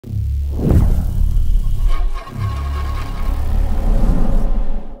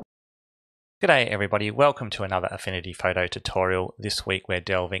G'day everybody, welcome to another Affinity photo tutorial. This week we're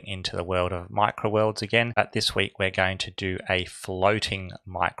delving into the world of microworlds again, but this week we're going to do a floating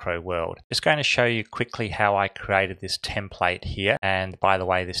microworld. Just going to show you quickly how I created this template here, and by the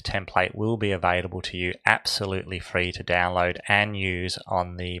way, this template will be available to you absolutely free to download and use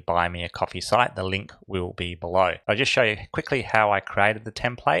on the Buy Me a Coffee site. The link will be below. I'll just show you quickly how I created the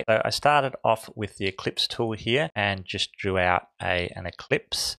template. So I started off with the ellipse tool here and just drew out an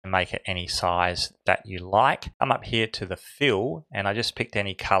ellipse and make it any size that you like. Come up here to the fill and I just picked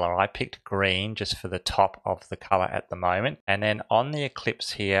any color. I picked green just for the top of the color at the moment, and then on the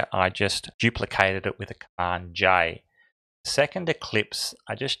ellipse here I just duplicated it with a Command J. Second ellipse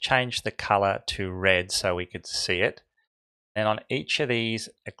I just changed the color to red so we could see it. And on each of these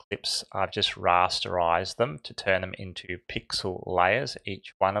ellipses, I've just rasterized them to turn them into pixel layers,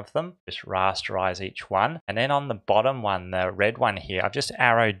 each one of them. Just rasterize each one. And then on the bottom one, the red one here, I've just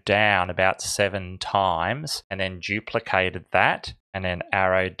arrowed down about 7 times and then duplicated that. And then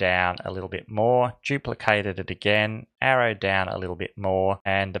arrowed down a little bit more, duplicated it again, arrowed down a little bit more.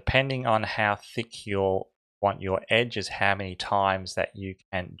 And depending on how thick your edge is how many times that you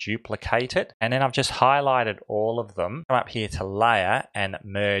can duplicate it. And then I've just highlighted all of them. Come up here to layer and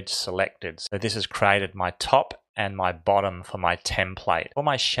merge selected. So this has created my top and my bottom for my template. For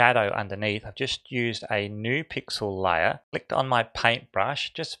my shadow underneath, I've just used a new pixel layer, clicked on my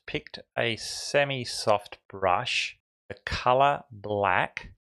paintbrush, just picked a semi-soft brush, the color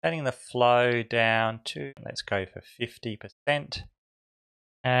black, setting the flow down to, let's go for 50%,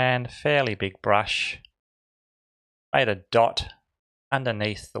 and fairly big brush. Made a dot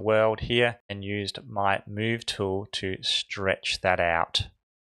underneath the world here and used my move tool to stretch that out.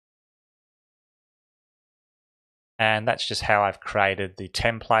 And that's just how I've created the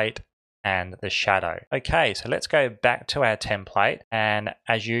template and the shadow. Okay, so let's go back to our template, and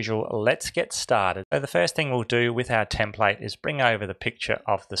as usual, let's get started. So the first thing we'll do with our template is bring over the picture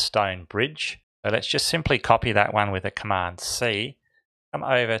of the stone bridge. So let's just simply copy that one with a Command C. Come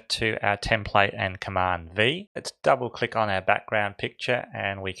over to our template and Command V. Let's double click on our background picture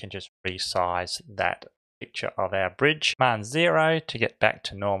and we can just resize that picture of our bridge. Command 0 to get back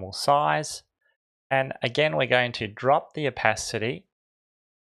to normal size. And again, we're going to drop the opacity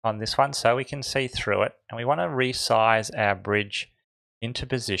on this one so we can see through it. And we want to resize our bridge into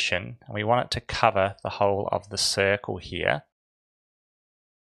position. And we want it to cover the whole of the circle here.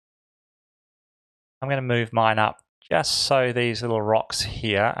 I'm going to move mine up just so these little rocks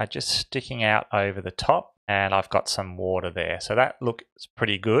here are just sticking out over the top, and I've got some water there. So that looks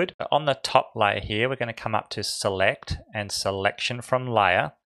pretty good. On the top layer here, we're going to come up to select and selection from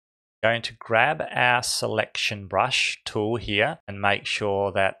layer. Going to grab our selection brush tool here and make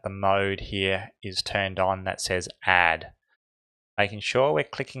sure that the mode here is turned on that says add. Making sure we're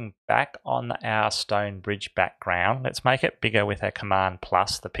clicking back on our stone bridge background. Let's make it bigger with our Command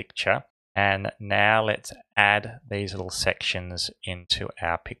plus the picture. And now let's add these little sections into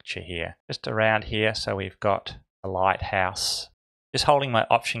our picture here. Just around here, so we've got the lighthouse. Just holding my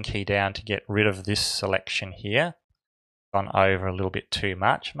Option key down to get rid of this selection here. Gone over a little bit too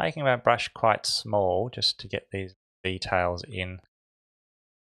much, making my brush quite small just to get these details in.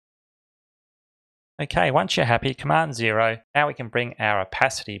 Okay, once you're happy, Command 0. Now we can bring our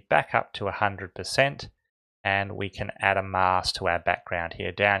opacity back up to 100%. And we can add a mask to our background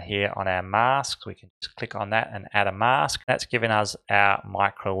here. Down here on our masks, we can just click on that and add a mask. That's given us our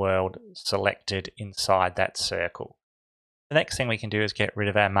microworld selected inside that circle. The next thing we can do is get rid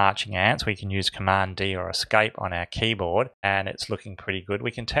of our marching ants. We can use Command D or Escape on our keyboard, and it's looking pretty good.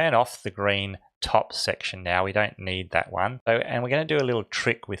 We can turn off the green top section now. We don't need that one. And we're going to do a little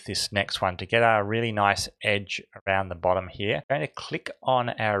trick with this next one to get our really nice edge around the bottom here. I'm going to click on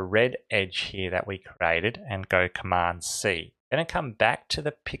our red edge here that we created and go Command C. I'm going to come back to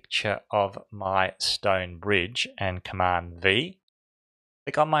the picture of my stone bridge and Command V.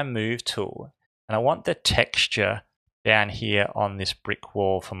 Click on my move tool, and I want the texture down here on this brick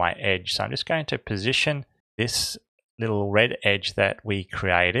wall for my edge. So I'm just going to position this little red edge that we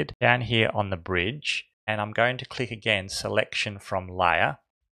created down here on the bridge, and I'm going to click again selection from layer.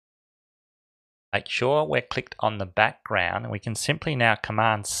 Make sure we're clicked on the background, and we can simply now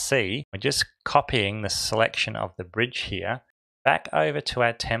Command C. We're just copying the selection of the bridge here back over to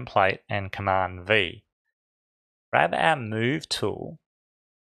our template and Command V. Grab our move tool.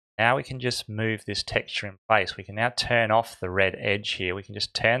 Now we can just move this texture in place. We can now turn off the red edge here. We can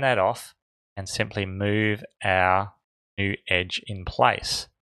just turn that off and simply move our new edge in place.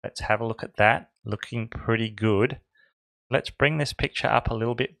 Let's have a look at that. Looking pretty good. Let's bring this picture up a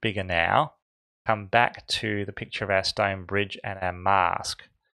little bit bigger now. Come back to the picture of our stone bridge and our mask.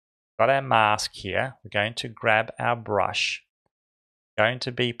 got our mask here. We're going to grab our brush. Going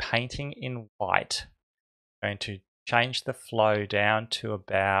to be painting in white. Going to change the flow down to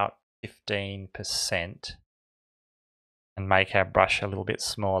about 15% and make our brush a little bit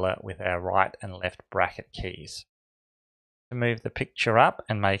smaller with our right and left bracket keys. To move the picture up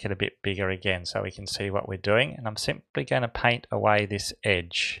and make it a bit bigger again so we can see what we're doing, and I'm simply going to paint away this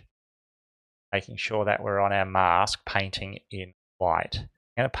edge, making sure that we're on our mask painting in white.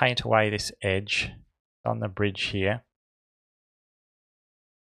 I'm going to paint away this edge on the bridge here.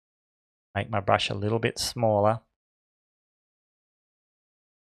 Make my brush a little bit smaller.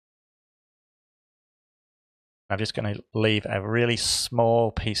 I'm just going to leave a really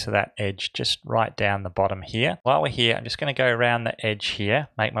small piece of that edge just right down the bottom here. While we're here, I'm just going to go around the edge here,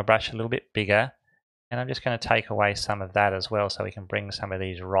 make my brush a little bit bigger, and I'm just going to take away some of that as well so we can bring some of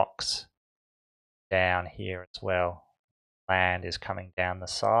these rocks down here as well. Land is coming down the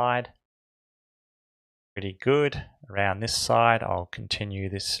side. Pretty good. Around this side, I'll continue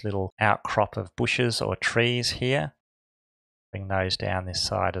this little outcrop of bushes or trees here. Bring those down this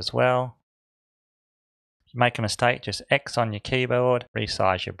side as well. If you make a mistake, just X on your keyboard,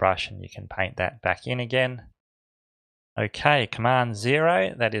 resize your brush, and you can paint that back in again. Okay, Command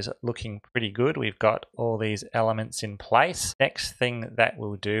 0, that is looking pretty good. We've got all these elements in place. Next thing that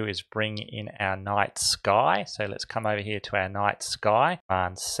we'll do is bring in our night sky. So let's come over here to our night sky,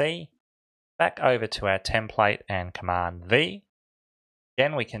 Command C, back over to our template and Command V.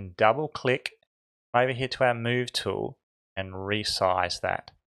 Again, we can double click over here to our move tool and resize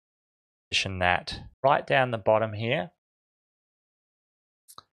that. Position that right down the bottom here.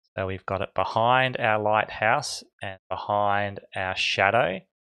 So we've got it behind our lighthouse and behind our shadow.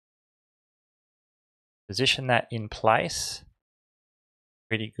 Position that in place.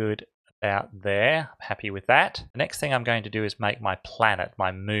 Pretty good about there. I'm happy with that. The next thing I'm going to do is make my planet,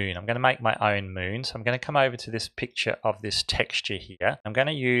 my moon. I'm going to make my own moon. So I'm going to come over to this picture of this texture here. I'm going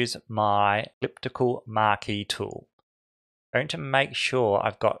to use my elliptical marquee tool. I'm going to make sure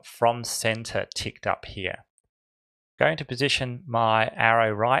I've got from center ticked up here. I'm going to position my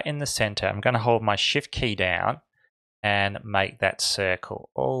arrow right in the center. I'm going to hold my shift key down and make that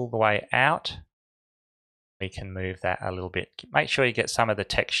circle all the way out. We can move that a little bit. Make sure you get some of the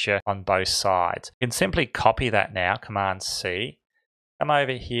texture on both sides. You can simply copy that now, Command C. Come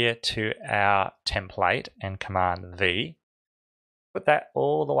over here to our template and Command V. Put that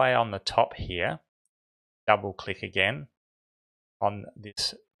all the way on the top here. Double click again on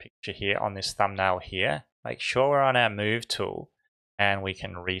this picture here, on this thumbnail here. Make sure we're on our move tool and we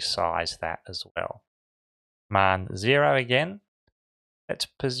can resize that as well. Command 0 again. Let's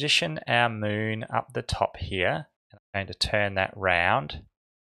position our moon up the top here. I'm going to turn that round.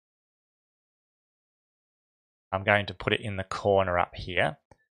 I'm going to put it in the corner up here.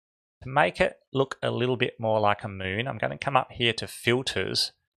 To make it look a little bit more like a moon, I'm going to come up here to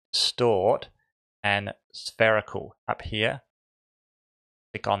Filters, Distort, and Spherical up here.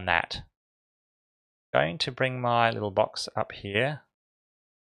 Click on that. I'm going to bring my little box up here.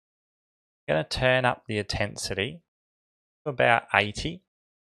 I'm going to turn up the intensity to about 80.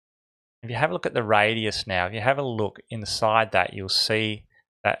 If you have a look at the radius now, if you have a look inside that, you'll see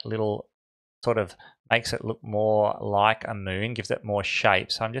that little sort of makes it look more like a moon, gives it more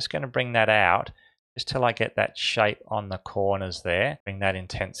shape. So I'm just going to bring that out just till I get that shape on the corners there. Bring that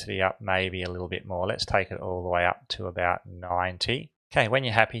intensity up maybe a little bit more. Let's take it all the way up to about 90. Okay, when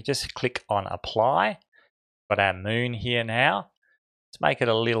you're happy, just click on Apply. Got our moon here now. Let's make it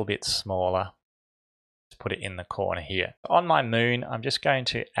a little bit smaller. Let's put it in the corner here. On my moon, I'm just going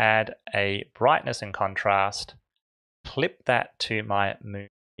to add a brightness and contrast. Clip that to my moon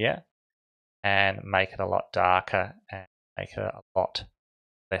here and make it a lot darker and make it a lot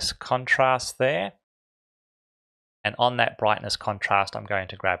less contrast there. And on that brightness contrast, I'm going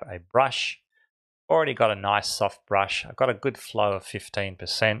to grab a brush. Already got a nice soft brush. I've got a good flow of 15%.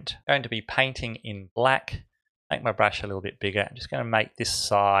 I'm going to be painting in black. Make my brush a little bit bigger. I'm just going to make this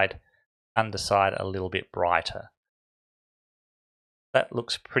side, underside a little bit brighter. That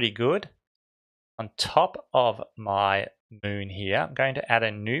looks pretty good. On top of my moon here, I'm going to add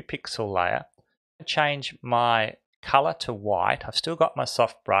a new pixel layer. Change my color to white. I've still got my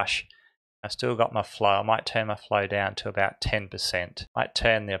soft brush. I've still got my flow. I might turn my flow down to about 10%. Might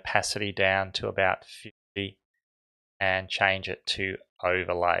turn the opacity down to about 50 and change it to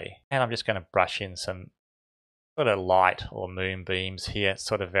overlay. And I'm just going to brush in some sort of light or moonbeams here,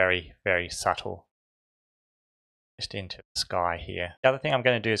 sort of very, very subtle. Just into the sky here. The other thing I'm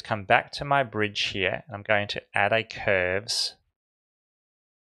going to do is come back to my bridge here, and I'm going to add a curves.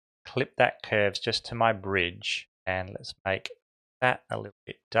 Clip that curves just to my bridge, and let's make that a little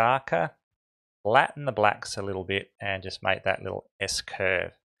bit darker, flatten the blacks a little bit, and just make that little S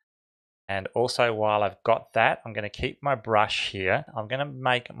curve. And also, while I've got that, I'm going to keep my brush here. I'm going to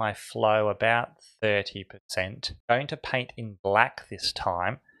make my flow about 30%. I'm going to paint in black this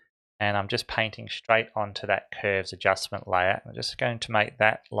time, and I'm just painting straight onto that curves adjustment layer. I'm just going to make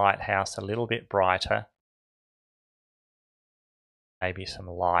that lighthouse a little bit brighter. Maybe some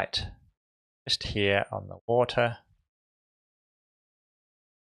light just here on the water.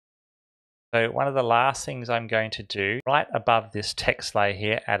 So one of the last things I'm going to do, right above this text layer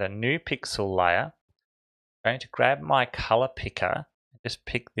here, add a new pixel layer. I'm going to grab my color picker and just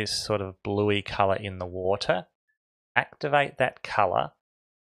pick this sort of bluey color in the water. Activate that color.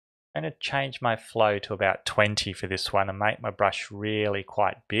 I'm going to change my flow to about 20 for this one and make my brush really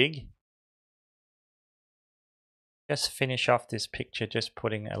quite big. Just finish off this picture, just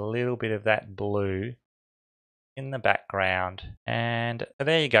putting a little bit of that blue in the background. And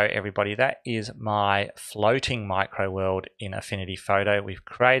there you go, everybody. That is my floating micro world in Affinity Photo. We've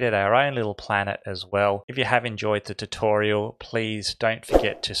created our own little planet as well. If you have enjoyed the tutorial, please don't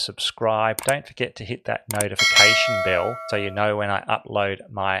forget to subscribe. Don't forget to hit that notification bell so you know when I upload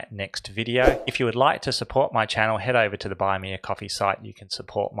my next video. If you would like to support my channel, head over to the Buy Me a Coffee site. You can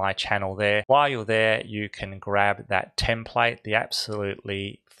support my channel there. While you're there, you can grab that template, the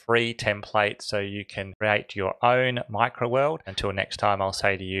absolutely free template, so you can create your own micro world. Until next time, I'll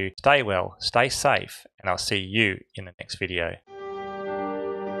say to you, stay well, stay safe, and I'll see you in the next video.